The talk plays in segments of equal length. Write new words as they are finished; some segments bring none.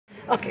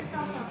Okay,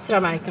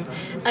 Assalamu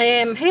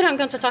alaikum. Here I'm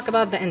going to talk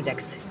about the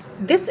index.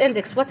 This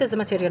index, what is the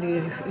material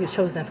you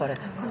chosen for it?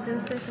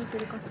 Condensation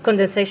silicone.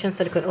 Condensation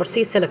silicone or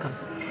C silicone.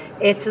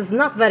 It is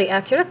not very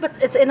accurate, but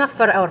it's enough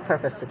for our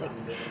purpose today.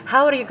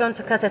 How are you going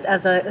to cut it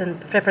as a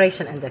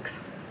preparation index?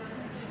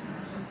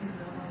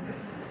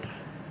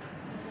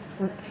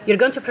 You're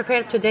going to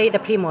prepare today the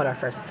premolar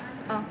first.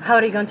 Oh. How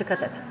are you going to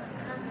cut it?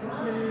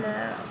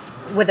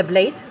 بال With a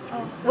blade?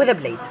 Oh. With a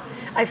blade.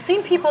 I've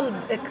seen people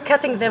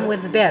cutting them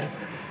with bears,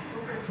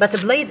 but a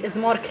blade is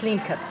more clean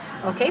cut,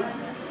 okay?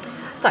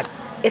 طيب,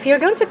 if you're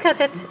going to cut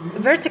it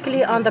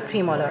vertically on the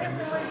premolar,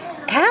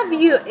 have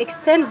you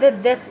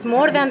extended this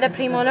more than the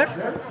premolar?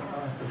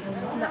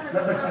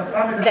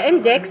 The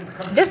index,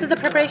 this is the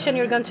preparation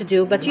you're going to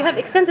do, but you have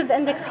extended the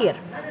index here.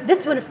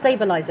 This will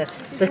stabilize it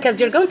because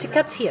you're going to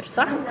cut here,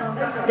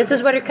 صح? This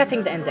is where you're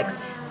cutting the index.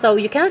 So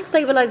you can't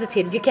stabilize it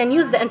here. You can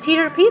use the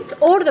anterior piece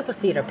or the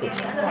posterior piece.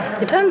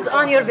 Depends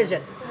on your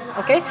vision,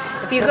 okay?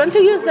 If you're going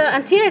to use the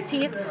anterior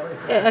teeth,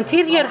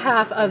 anterior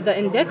half of the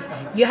index,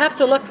 you have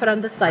to look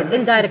from this side,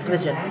 indirect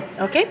vision,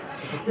 okay?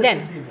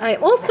 Then,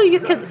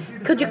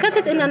 could you cut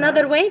it in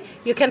another way?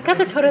 You can cut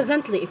it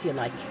horizontally if you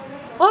like.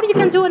 Or you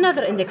can do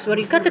another index where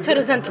you cut it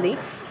horizontally.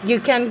 You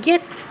can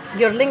get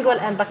your lingual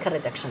and buccal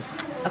reductions.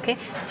 Okay,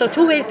 so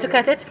two ways to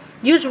cut it.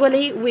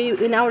 Usually,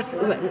 in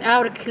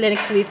our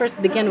clinics we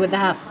first begin with the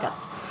half cut.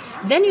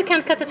 Then you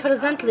can cut it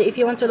horizontally if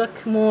you want to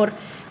look more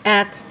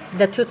at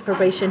the tooth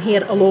preparation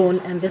here alone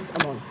and this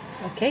alone.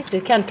 Okay, so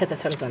you can cut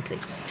it horizontally.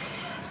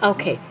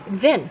 Okay,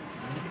 then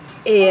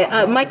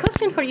my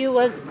question for you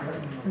was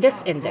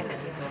this index.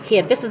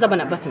 Here, this is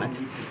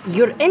abutment.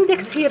 Your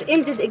index here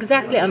ended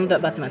exactly on the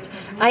abutment.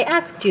 I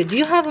asked you, do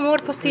you have a more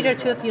posterior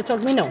tooth? You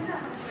told me no.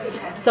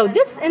 So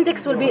this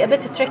index will be a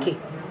bit tricky.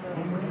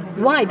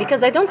 Why?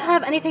 Because I don't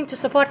have anything to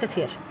support it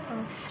here.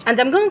 And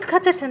I'm going to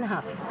cut it in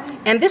half.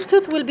 And this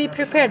tooth will be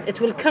prepared.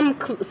 It will come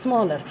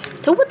smaller.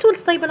 So what will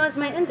stabilize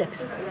my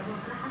index?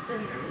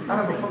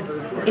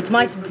 It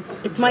might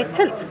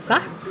tilt,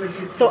 صح?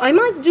 So I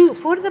might do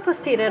for the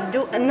posterior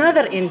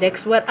another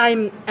index where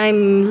I'm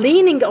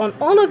leaning on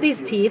all of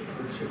these teeth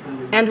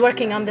and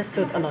working on this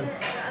tooth alone.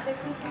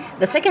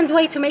 The second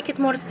way to make it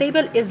more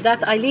stable is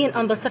that I lean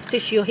on the soft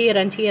tissue here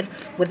and here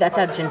with the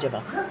attached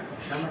gingiva.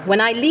 When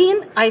I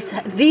lean,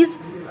 these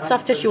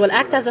soft tissue will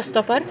act as a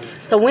stopper.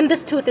 So when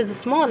this tooth is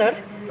smaller,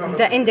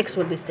 the index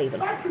will be stable.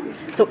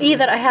 So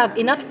either I have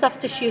enough soft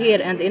tissue here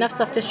and enough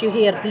soft tissue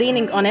here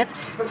leaning on it,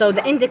 so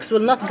the index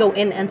will not go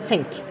in and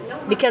sink.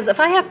 Because if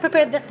I have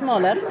prepared this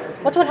smaller,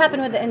 what will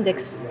happen with the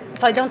index?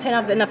 If I don't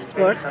have enough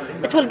support,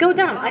 it will go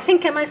down. I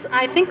think myself,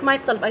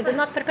 I did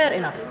not prepare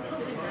enough.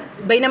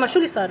 بينما شو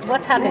اللي صار?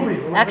 What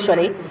happened?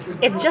 Actually,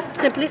 it just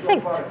simply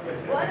sinked.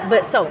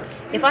 But so,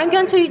 if I'm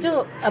going to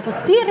do a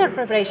posterior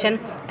preparation,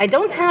 I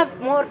don't have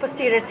more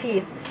posterior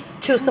teeth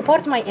to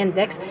support my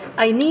index.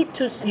 I need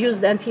to use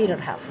the anterior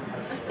half.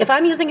 If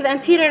I'm using the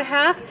anterior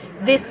half,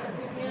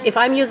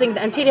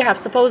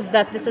 suppose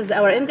that this is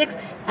our index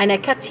and I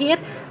cut here,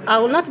 I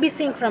will not be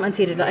seeing from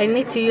anterior. I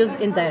need to use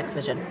indirect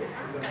vision.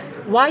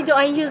 Why do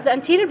I use the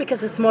anterior?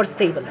 Because it's more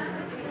stable.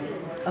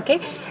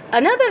 Okay,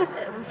 another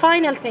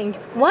final thing,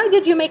 why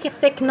did you make it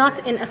thick,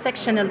 not in a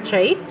sectional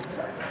tray?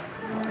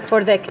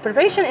 For the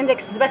preparation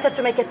index, it's better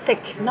to make it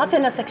thick, not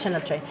in a sectional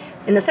tray.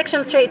 In a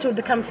sectional tray, it will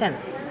become thin.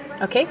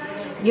 Okay,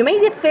 you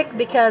made it thick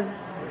because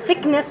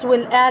thickness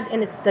will add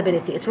in its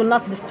stability. It will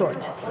not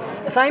distort.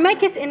 If I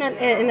make it in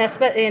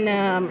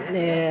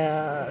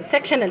a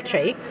sectional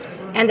tray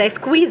and I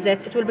squeeze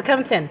it, it will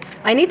become thin.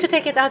 I need to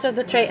take it out of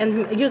the tray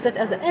and use it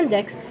as an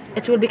index.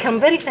 It will become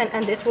very thin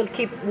and it will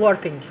keep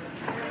warping.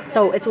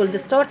 So it will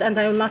distort and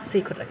I will not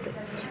see correctly.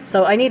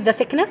 So I need the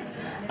thickness.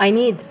 I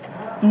need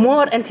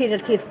more anterior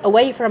teeth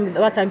away from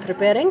what I'm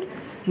preparing,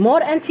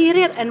 more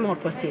anterior and more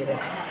posterior.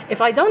 If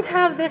I don't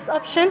have this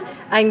option,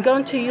 I'm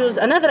going to use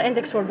another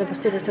index for the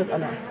posterior tooth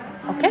alone.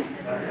 Okay?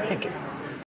 Thank you.